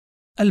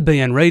Al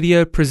Bayan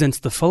Radio presents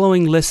the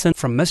following lesson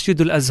from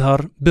Masjid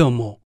Al-Azhar,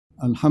 Bilmo.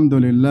 الحمد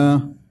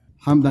لله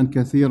حمدا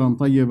كثيرا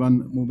طيبا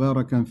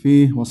مباركا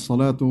فيه،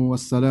 والصلاة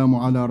والسلام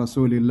على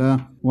رسول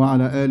الله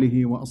وعلى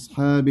آله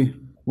وأصحابه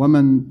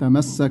ومن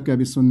تمسك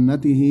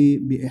بسنته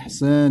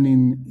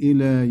بإحسان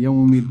إلى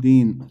يوم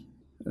الدين.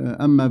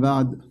 أما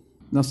بعد،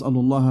 نسأل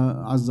الله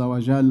عز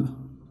وجل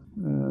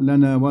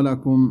لنا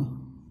ولكم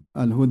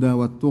الهدى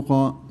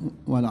والتقى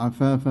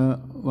والعفاف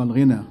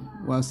والغنى،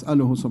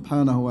 وأسأله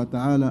سبحانه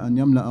وتعالى أن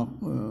يملأ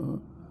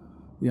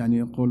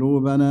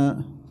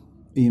قلوبنا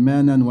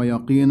إيمانا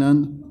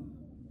ويقينا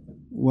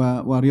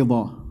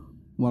ورضا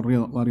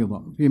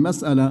في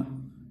مسألة.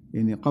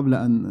 قبل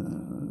أن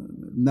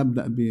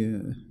نبدأ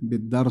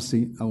بالدرس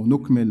أو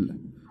نكمل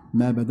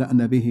ما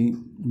بدأنا به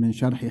من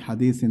شرح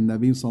حديث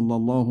النبي صلى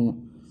الله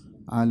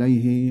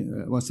عليه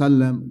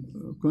وسلم،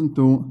 كنت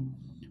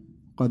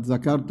قد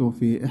ذكرت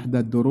في إحدى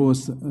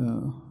الدروس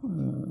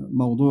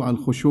موضوع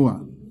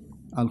الخشوع،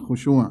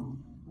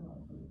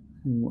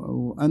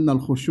 وأن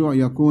الخشوع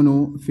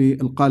يكون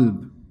في القلب،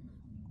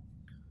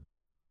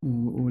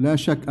 ولا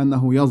شك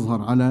أنه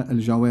يظهر على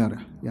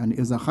الجوارح.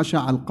 إذا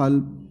خشع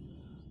القلب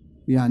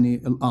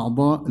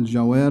الأعضاء،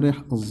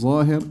 الجوارح،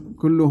 الظاهر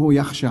كله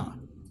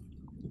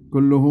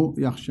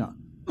يخشع،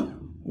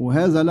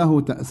 وهذا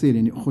له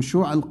تأثير.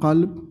 خشوع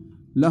القلب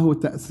له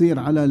تأثير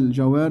على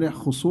الجوارح،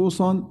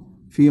 خصوصا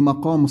في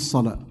مقام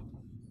الصلاة،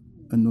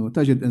 أنه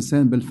تجد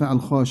إنسان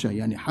بالفعل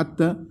خاشع،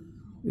 حتى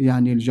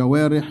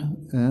الجوارح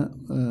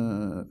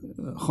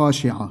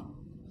خاشعة.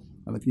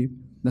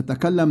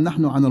 نتكلم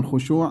نحن عن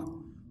الخشوع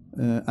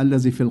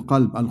الذي في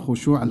القلب،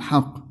 الخشوع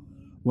الحق،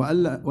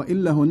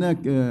 وإلا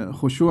هناك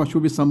خشوع شو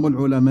بيسموه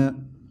العلماء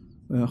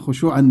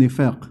خشوع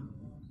النفاق،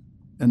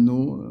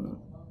 أنه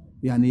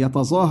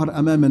يتظاهر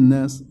أمام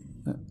الناس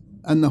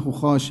أنه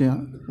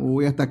خاشع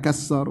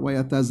ويتكسر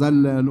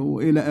ويتذلل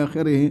وإلى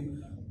آخره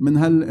من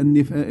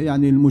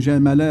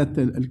المجاملات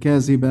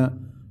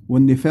الكاذبة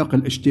والنفاق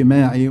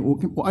الاجتماعي.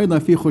 وأيضا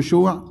في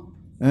خشوع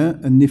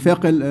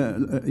النفاق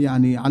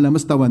على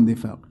مستوى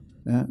النفاق،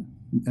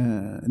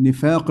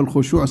 نفاق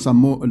الخشوع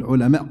سموه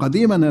العلماء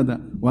قديما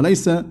هذا،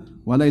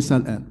 وليس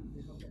الآن.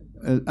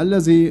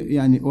 الذي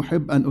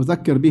أحب أن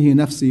أذكر به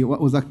نفسي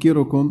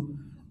وأذكركم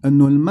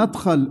أن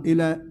المدخل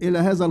إلى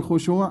هذا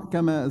الخشوع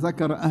كما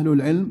ذكر أهل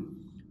العلم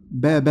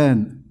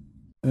بابان.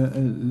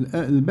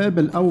 الباب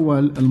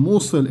الأول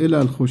الموصل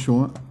إلى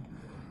الخشوع،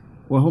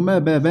 وهما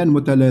بابان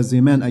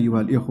متلازمان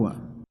أيها الإخوة،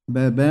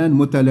 بابان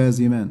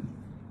متلازمان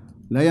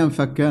لا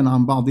ينفكان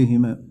عن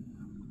بعضهما.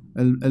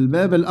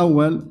 الباب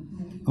الأول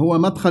هو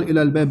مدخل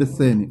إلى الباب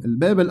الثاني.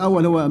 الباب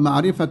الأول هو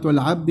معرفة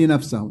العبد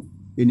نفسه،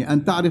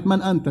 أن تعرف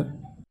من أنت،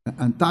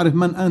 أن تعرف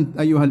من أنت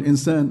أيها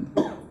الإنسان،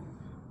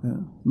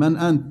 من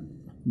أنت،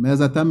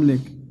 ماذا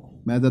تملك،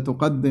 ماذا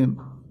تقدم،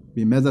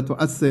 بماذا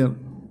تؤثر،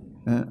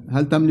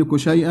 هل تملك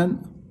شيئا،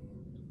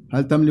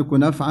 هل تملك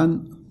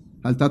نفعا،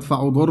 هل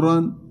تدفع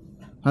ضرا،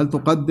 هل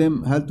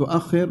تقدم، هل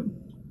تؤخر.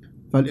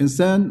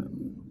 فالإنسان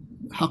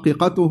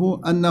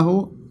حقيقته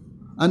أنه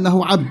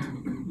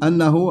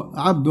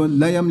عبد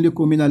لا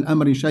يملك من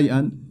الأمر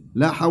شيئا،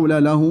 لا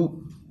حول له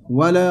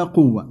ولا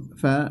قوة.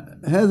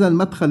 فهذا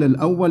المدخل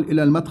الأول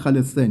إلى المدخل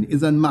الثاني.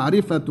 إذن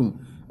معرفة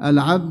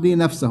العبد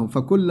نفسه،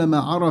 فكلما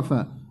عرف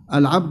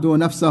العبد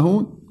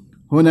نفسه،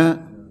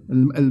 هنا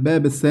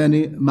الباب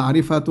الثاني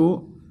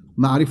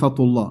معرفة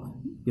الله،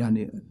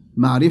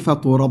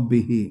 معرفة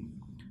ربه.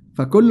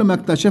 فكلما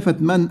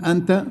اكتشفت من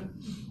أنت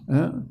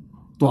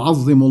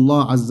تعظم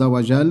الله عز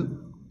وجل،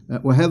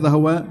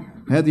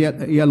 هذه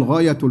هي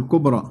الغاية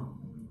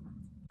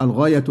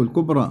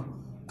الكبرى،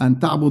 أن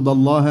تعبد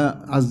الله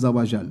عز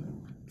وجل.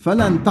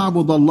 فلن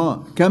تعبد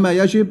الله كما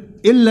يجب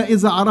إلا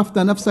إذا عرفت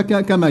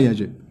نفسك كما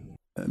يجب.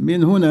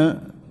 من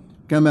هنا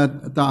كما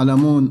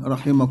تعلمون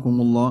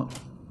رحمكم الله،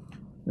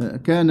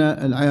 كان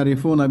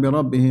العارفون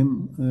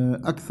بربهم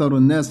أكثر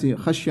الناس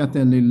خشية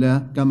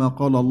لله، كما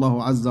قال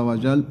الله عز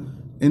وجل: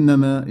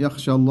 إنما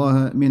يخشى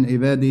الله من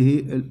عباده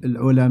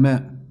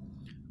العلماء،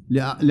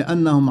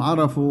 لأنهم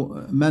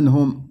عرفوا من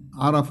هم،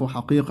 عرفوا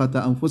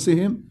حقيقة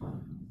أنفسهم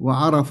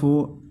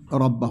وعرفوا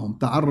ربهم،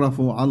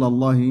 تعرفوا على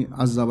الله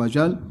عز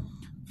وجل،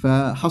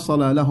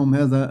 فحصل لهم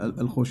هذا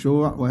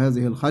الخشوع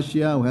وهذه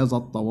الخشية وهذا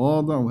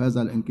التواضع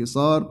وهذا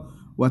الانكسار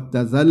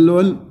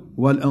والتذلل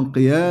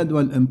والانقياد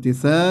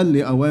والامتثال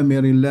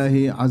لأوامر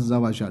الله عز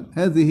وجل.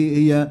 هذه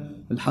هي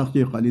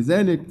الحقيقة.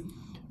 لذلك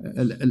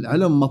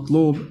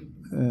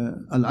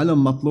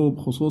العلم مطلوب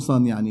خصوصا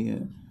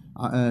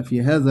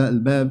في هذا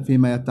الباب،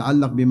 فيما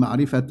يتعلق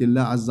بمعرفة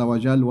الله عز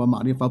وجل.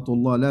 ومعرفة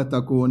الله لا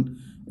تكون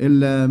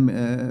إلا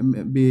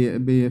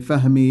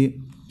بفهم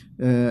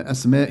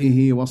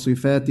أسمائه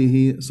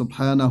وصفاته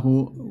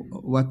سبحانه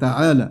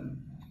وتعالى.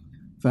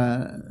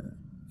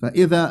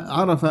 فإذا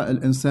عرف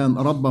الإنسان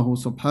ربه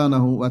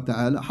سبحانه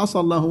وتعالى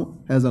حصل له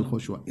هذا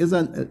الخشوع.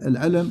 إذن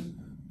العلم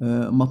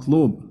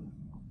مطلوب،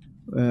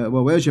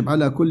 وواجب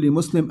على كل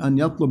مسلم أن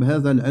يطلب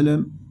هذا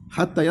العلم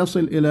حتى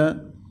يصل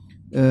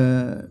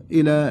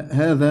إلى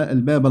هذا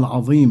الباب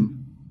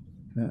العظيم.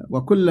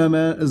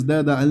 وكلما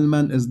ازداد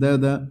علما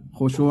ازداد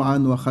خشوعا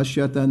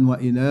وخشية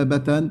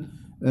وإنابة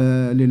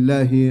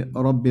لله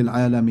رب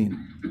العالمين.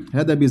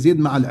 هذا بيزيد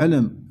مع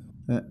العلم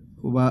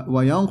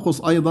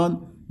وينقص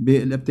أيضا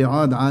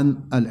بالابتعاد عن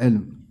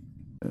العلم.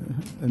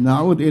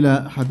 نعود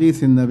إلى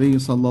حديث النبي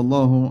صلى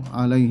الله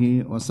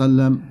عليه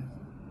وسلم،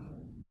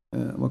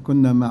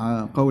 وكنا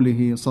مع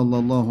قوله صلى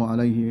الله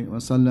عليه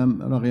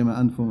وسلم: رغم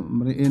أنف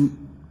امرئ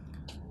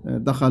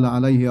دخل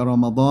عليه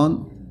رمضان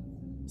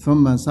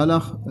ثم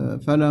انسلخ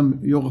فلم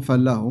يغفر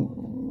له.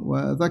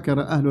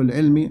 وذكر أهل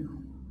العلم: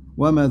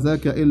 وما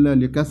ذاك إلا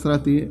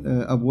لكثرة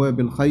أبواب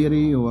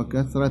الخير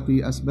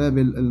وكثرة أسباب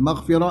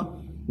المغفرة،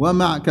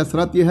 ومع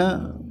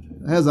كثرتها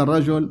هذا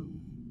الرجل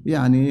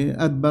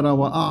يعني أدبر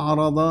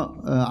وأعرض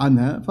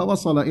عنها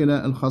فوصل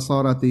إلى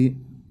الخسارة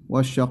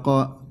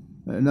والشقاء.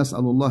 نسأل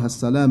الله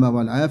السلامة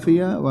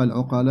والعافية.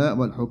 والعقلاء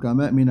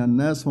والحكماء من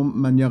الناس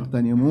هم من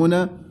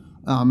يغتنمون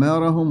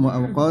أعمارهم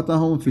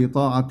وأوقاتهم في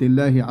طاعة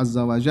الله عز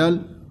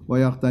وجل،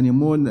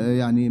 ويغتنمون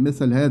يعني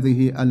مثل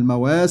هذه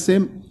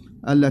المواسم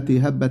التي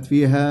هبت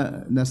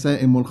فيها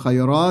نسائم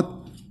الخيرات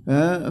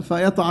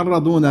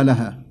فيتعرضون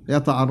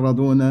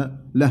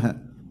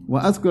لها.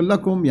 وأذكر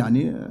لكم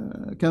يعني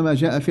كما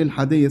جاء في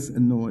الحديث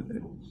أنه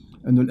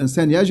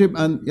الإنسان يجب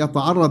أن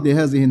يتعرض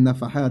لهذه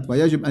النفحات،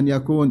 ويجب أن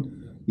يكون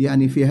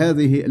يعني في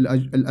هذه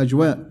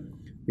الأجواء،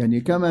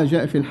 يعني كما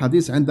جاء في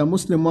الحديث عند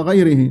مسلم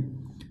وغيره: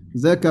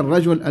 ذاك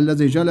الرجل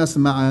الذي جلس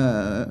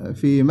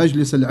في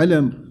مجلس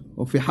العلم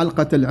وفي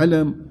حلقة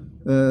العلم،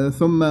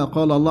 ثم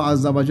قال الله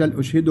عز وجل: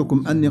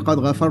 أشهدكم أني قد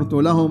غفرت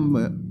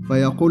لهم،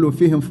 فيقول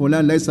فيهم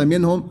فلان ليس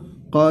منهم،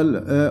 قال: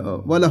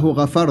 وله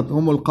غفرت.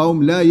 هم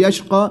القوم لا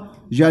يشقى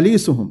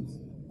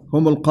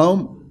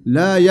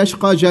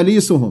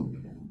جليسهم.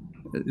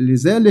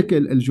 لذلك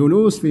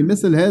الجلوس في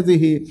مثل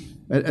هذه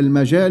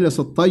المجالس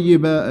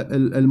الطيبة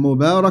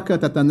المباركة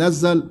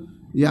تتنزل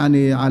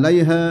يعني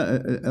عليها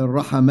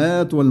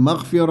الرحمات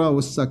والمغفرة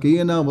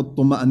والسكينة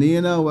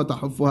والطمأنينة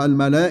وتحفها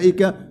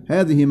الملائكة.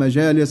 هذه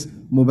مجالس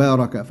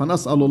مباركة،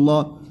 فنسأل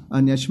الله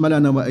أن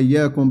يشملنا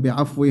وإياكم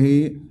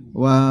بعفوه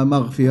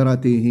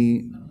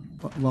ومغفرته.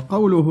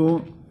 وقوله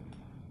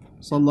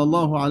صلى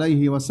الله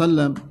عليه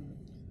وسلم: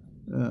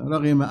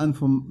 رغم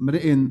أنف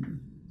امرئ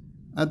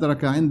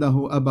أدرك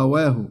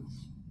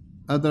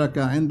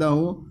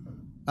عنده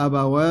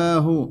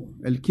أبواه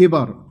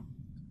الكبر،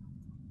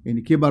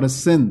 يعني كبر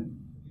السن،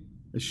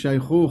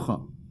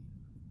 الشيخوخة،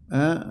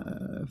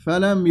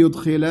 فلم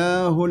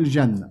يدخلاه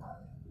الجنة.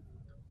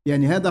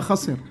 يعني هذا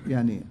خسر،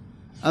 يعني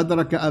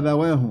أدرك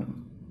أبواه.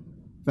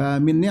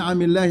 فمن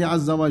نعم الله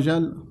عز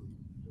وجل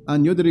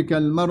أن يدرك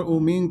المرء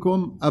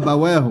منكم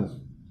أبواه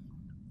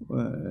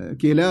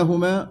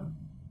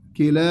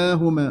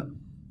كلاهما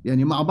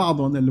يعني مع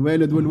بعضهم،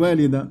 الوالد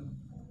والوالدة،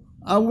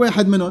 أو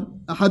واحد منهم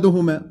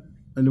أحدهما،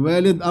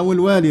 الوالد أو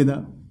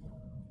الوالدة.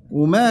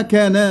 وما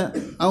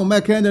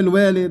كان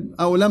الوالد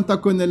أو لم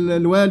تكن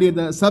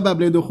الوالدة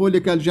سبب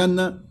لدخولك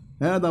الجنة،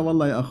 هذا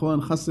والله يا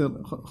أخوان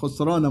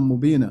خسرانا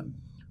مبينا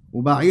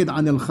وبعيد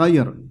عن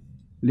الخير.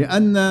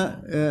 لأن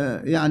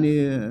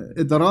يعني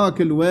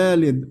إدراك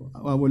الوالد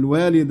أو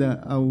الوالدة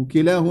أو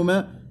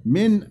كلاهما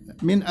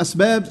من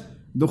أسباب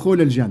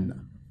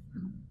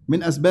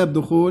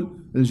دخول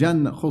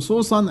الجنة،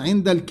 خصوصا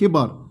عند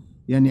الكبر،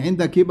 يعني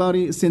عند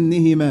كبر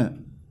سنهما،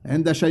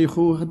 عند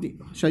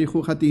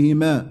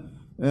شيخوختهما،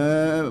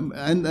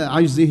 عند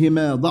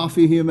عجزهما،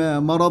 ضعفهما،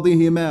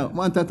 مرضهما،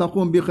 وأنت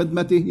تقوم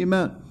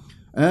بخدمتهما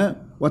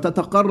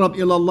وتتقرب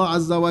إلى الله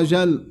عز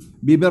وجل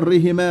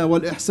ببرهما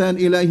والإحسان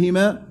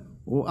إليهما،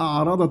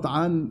 وأعرضت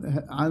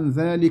عن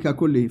ذلك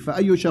كله.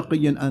 فأي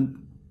شقي أنت؟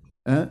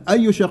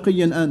 أي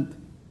شقي أنت؟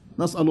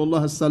 نسأل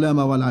الله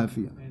السلامة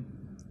والعافية.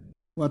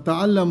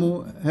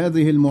 وتعلموا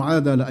هذه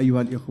المعادلة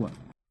أيها الإخوة: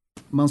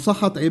 من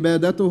صحت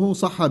عبادته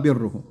صح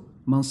بره،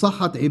 من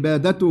صحت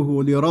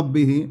عبادته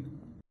لربه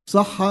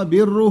صح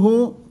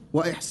بره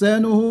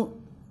وإحسانه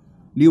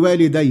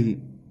لوالديه،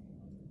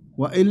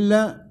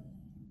 وإلا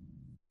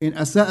إن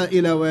أساء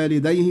إلى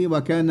والديه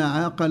وكان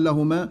عاقا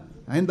لهما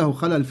عنده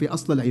خلل في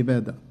أصل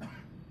العبادة.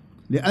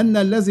 لأن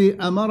الذي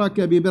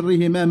أمرك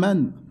ببرهما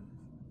من؟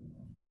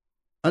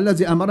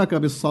 الذي أمرك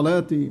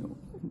بالصلاة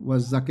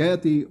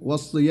والزكاة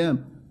والصيام.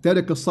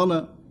 تارك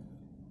الصلاة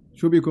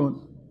شو بيكون؟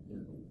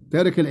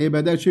 تارك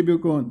العبادات شو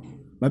بيكون؟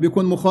 ما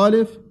بيكون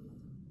مخالف؟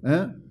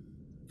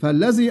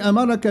 فالذي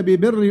أمرك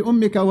ببر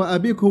أمك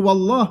وأبيك هو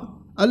الله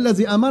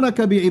الذي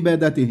أمرك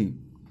بعبادته.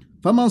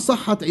 فمن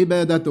صحت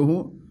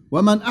عبادته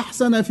ومن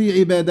أحسن في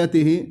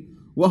عبادته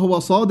وهو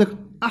صادق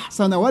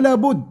أحسن ولا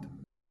بد.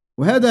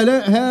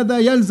 هذا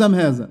يلزم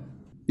هذا،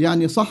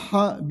 يعني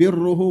صح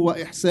بره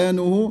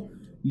وإحسانه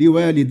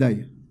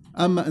لوالديه.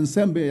 أما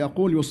إنسان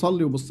بيقول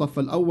يصلي بالصف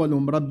الأول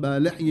ومربى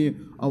لحية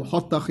أو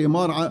حط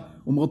خمار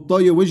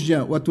ومغطي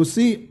وجهه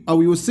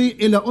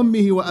يسيء إلى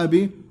أمه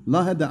وأبيه، لا،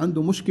 هذا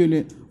عنده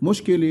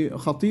مشكلة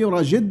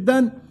خطيرة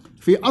جدا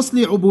في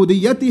أصل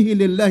عبوديته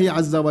لله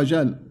عز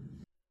وجل.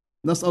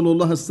 نسأل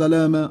الله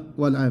السلامة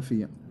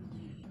والعافية.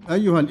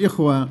 أيها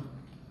الإخوة،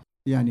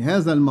 يعني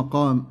هذا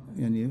المقام،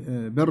 يعني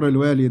بر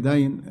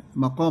الوالدين،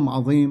 مقام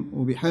عظيم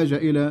وبحاجة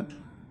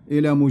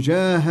إلى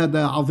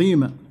مجاهدة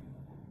عظيمة.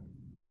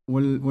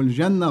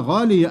 والجنة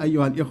غالية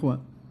أيها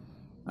الإخوة،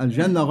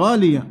 الجنة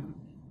غالية.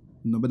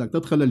 إنه بدك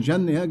تدخل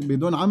الجنة هيك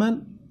بدون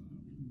عمل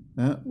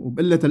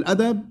وبقلة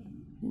الأدب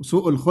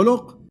وسوء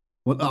الخلق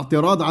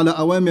والاعتراض على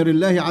أوامر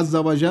الله عز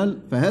وجل،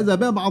 فهذا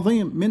باب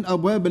عظيم من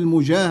أبواب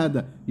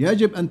المجاهدة.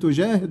 يجب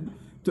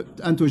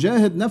أن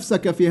تجاهد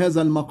نفسك في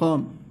هذا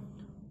المقام.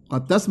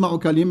 قد تسمع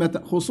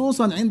كلمة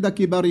خصوصا عند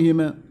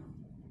كبرهما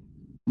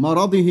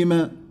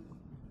مرضهما،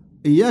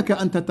 إياك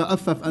أن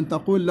تتأفف أن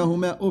تقول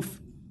لهما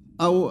أف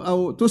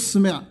أو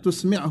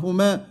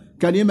تسمعهما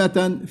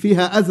كلمة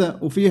فيها أذى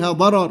وفيها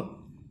ضرر.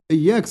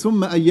 إياك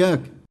ثم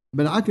إياك،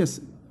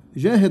 بالعكس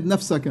جاهد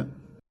نفسك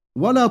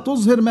ولا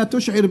تظهر ما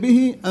تشعر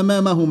به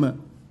أمامهما،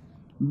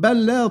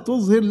 بل لا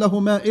تظهر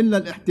لهما إلا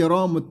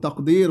الاحترام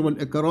والتقدير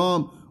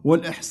والإكرام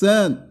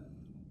والإحسان،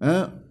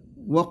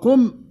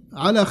 وقم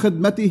على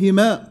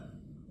خدمتهما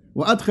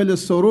وأدخل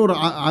السرور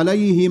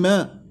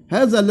عليهما.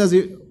 هذا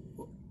الذي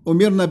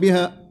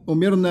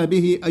أمرنا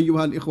به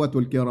أيها الإخوة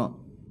الكرام.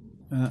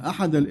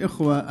 أحد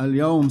الإخوة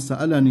اليوم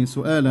سألني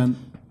سؤالا،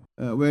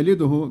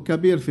 والده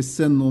كبير في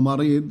السن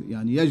ومريض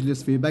يعني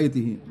يجلس في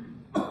بيته،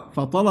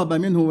 فطلب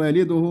منه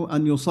والده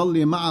أن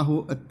يصلي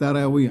معه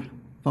التراويح،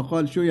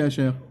 فقال شو يا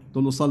شيخ؟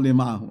 قلت له صلي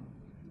معه،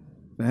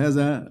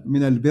 فهذا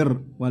من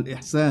البر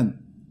والإحسان،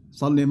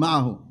 صلي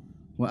معه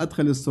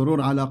وأدخل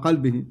السرور على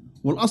قلبه.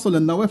 والأصل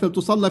النوافل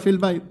تصلى في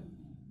البيت،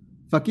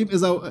 فكيف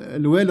إذا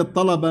الوالد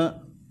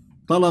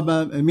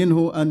طلب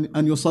منه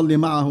أن يصلي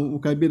معه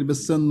وكبير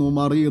بالسن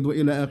ومريض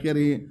وإلى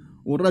آخره،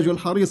 والرجل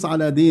حريص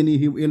على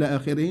دينه وإلى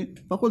آخره،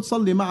 فقل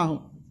صلي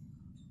معه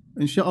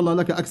إن شاء الله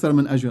لك أكثر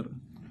من أجر.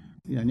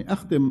 يعني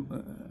أختم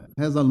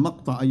هذا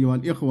المقطع أيها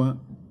الإخوة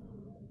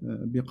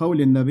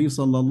بقول النبي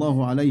صلى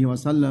الله عليه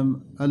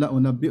وسلم: ألا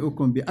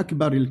أنبئكم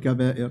بأكبر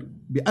الكبائر،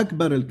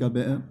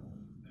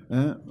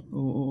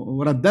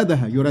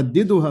 ورددها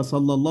يرددها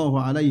صلى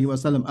الله عليه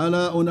وسلم: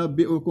 ألا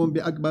أنبئكم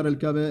بأكبر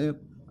الكبائر،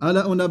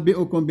 ألا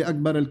أنبئكم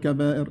بأكبر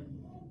الكبائر،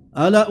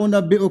 ألا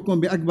أنبئكم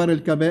بأكبر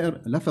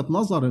الكبائر. لفت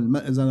نظر،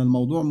 إذن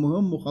الموضوع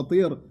مهم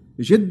وخطير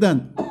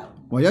جدا،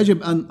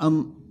 ويجب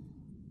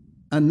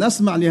أن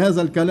نسمع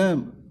لهذا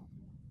الكلام.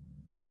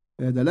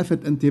 هذا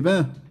لفت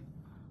انتباه.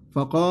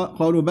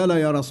 فقالوا: بلى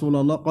يا رسول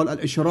الله. قال: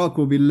 الإشراك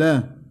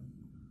بالله.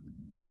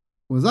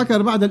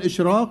 وذكر بعد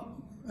الإشراك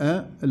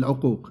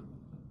العقوق،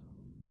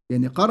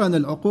 يعني قرن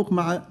العقوق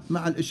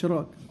مع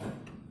الإشراك.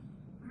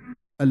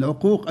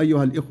 العقوق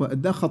أيها الإخوة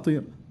ده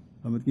خطير،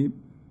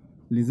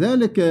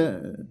 لذلك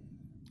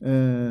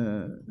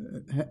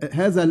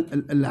هذا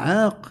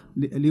العاق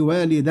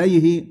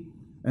لوالديه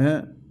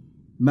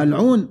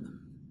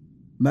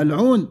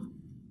ملعون،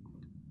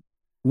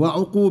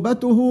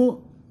 وعقوبته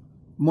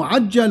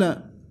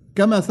معجلة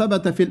كما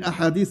ثبت في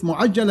الأحاديث،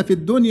 معجلة في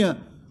الدنيا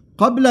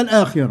قبل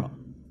الآخرة.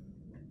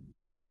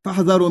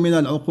 فاحذروا من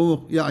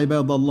العقوق يا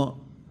عباد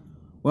الله.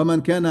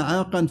 ومن كان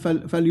عاقا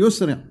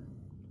فليسرع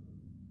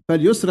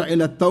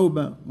إلى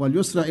التوبة،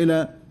 وليسرع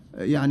إلى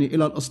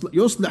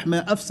يصلح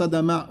ما أفسد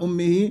مع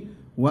أمه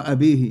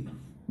وأبيه،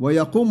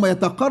 ويقوم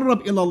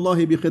ويتقرب إلى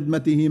الله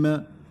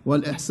بخدمتهما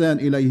والإحسان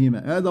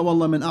إليهما. هذا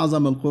والله من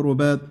أعظم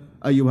القربات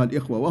أيها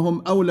الإخوة،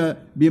 وهم أولى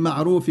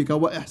بمعروفك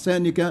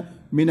وإحسانك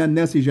من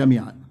الناس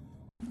جميعا.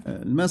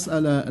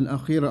 المسألة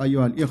الأخيرة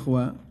أيها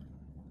الإخوة،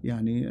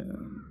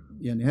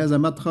 يعني هذا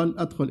مدخل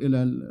أدخل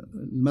إلى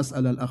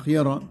المسألة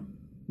الأخيرة.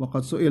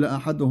 وقد سئل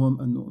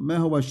أحدهم أنه ما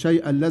هو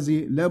الشيء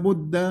الذي لا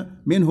بد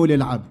منه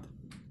للعبد؟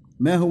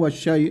 ما هو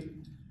الشيء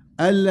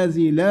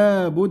الذي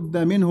لا بد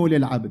منه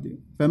للعبد؟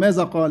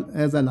 فماذا قال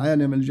هذا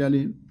العالم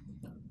الجليل؟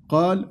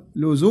 قال: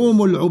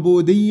 لزوم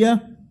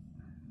العبودية.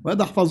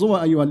 وهذا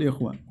احفظوها أيها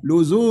الإخوة: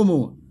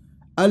 لزوم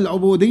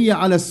العبودية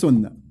على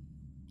السنة،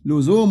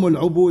 لزوم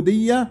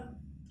العبودية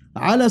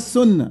على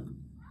السنة،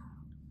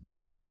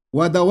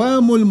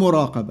 ودوام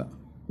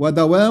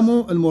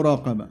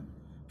المراقبة.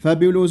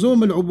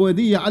 فبلزوم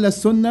العبودية على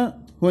السنة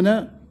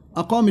هنا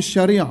أقام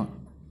الشريعة،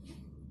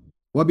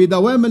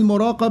 وبدوام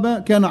المراقبة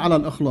كان على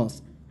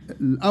الإخلاص.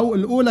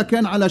 الأولى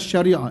كان على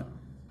الشريعة،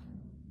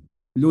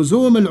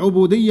 لزوم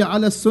العبودية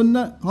على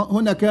السنة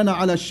هنا كان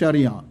على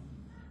الشريعة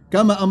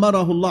كما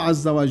أمره الله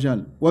عز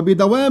وجل،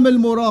 وبدوام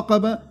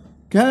المراقبة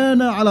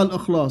كان على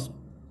الإخلاص.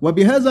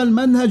 وبهذا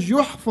المنهج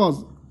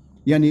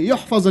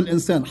يحفظ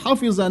الإنسان،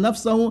 حفظ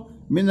نفسه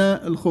من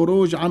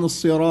الخروج عن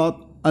الصراط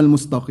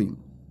المستقيم.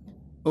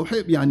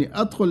 أحب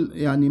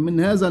أدخل من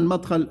هذا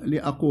المدخل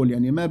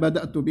لأقول ما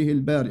بدأت به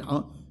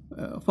البارحة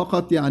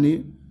فقط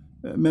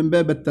من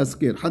باب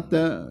التذكير،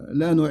 حتى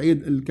لا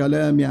نعيد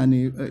الكلام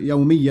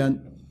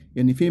يوميا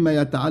فيما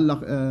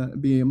يتعلق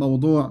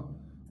بموضوع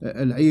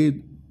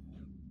العيد.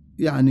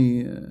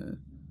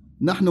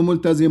 نحن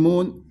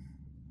ملتزمون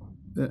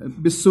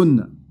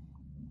بالسنة،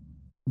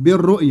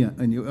 بالرؤية،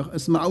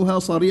 اسمعوها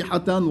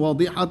صريحة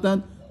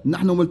واضحة،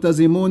 نحن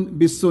ملتزمون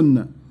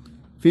بالسنة.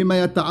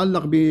 فيما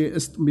يتعلق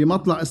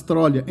بمطلع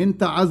استراليا، إن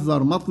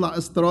تعذر مطلع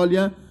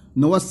استراليا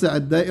نوسع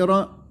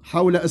الدائرة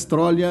حول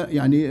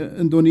استراليا،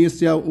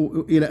 إندونيسيا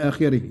وإلى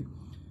آخره.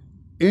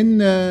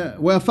 إن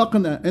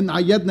وافقنا، إن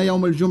عيدنا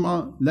يوم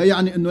الجمعة لا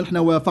يعني إنه إحنا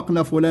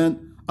وافقنا فلان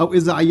أو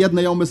إذا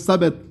عيدنا يوم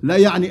السبت لا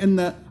يعني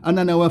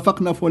أننا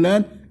وافقنا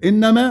فلان،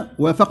 إنما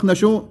وافقنا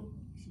شو؟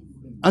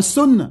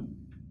 السنة.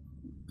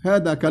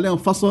 هذا كلام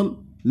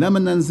فصل، لا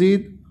من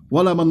نزيد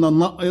ولا من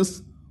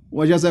ننقص،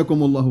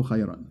 وجزاكم الله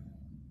خيرا.